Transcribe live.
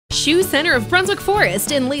Shoe Center of Brunswick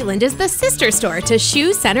Forest in Leland is the sister store to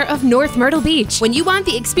Shoe Center of North Myrtle Beach. When you want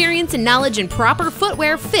the experience and knowledge and proper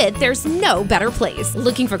footwear fit, there's no better place.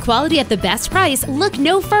 Looking for quality at the best price? Look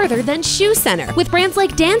no further than Shoe Center with brands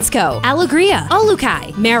like Dansko, Alegria,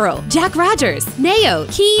 Olukai, Merrell, Jack Rogers, Neo,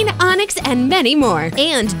 Keen, Onyx, and many more.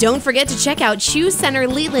 And don't forget to check out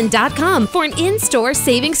ShoeCenterLeland.com for an in-store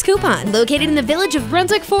savings coupon. Located in the village of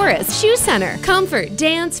Brunswick Forest, Shoe Center. Comfort,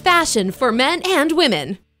 dance, fashion for men and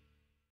women.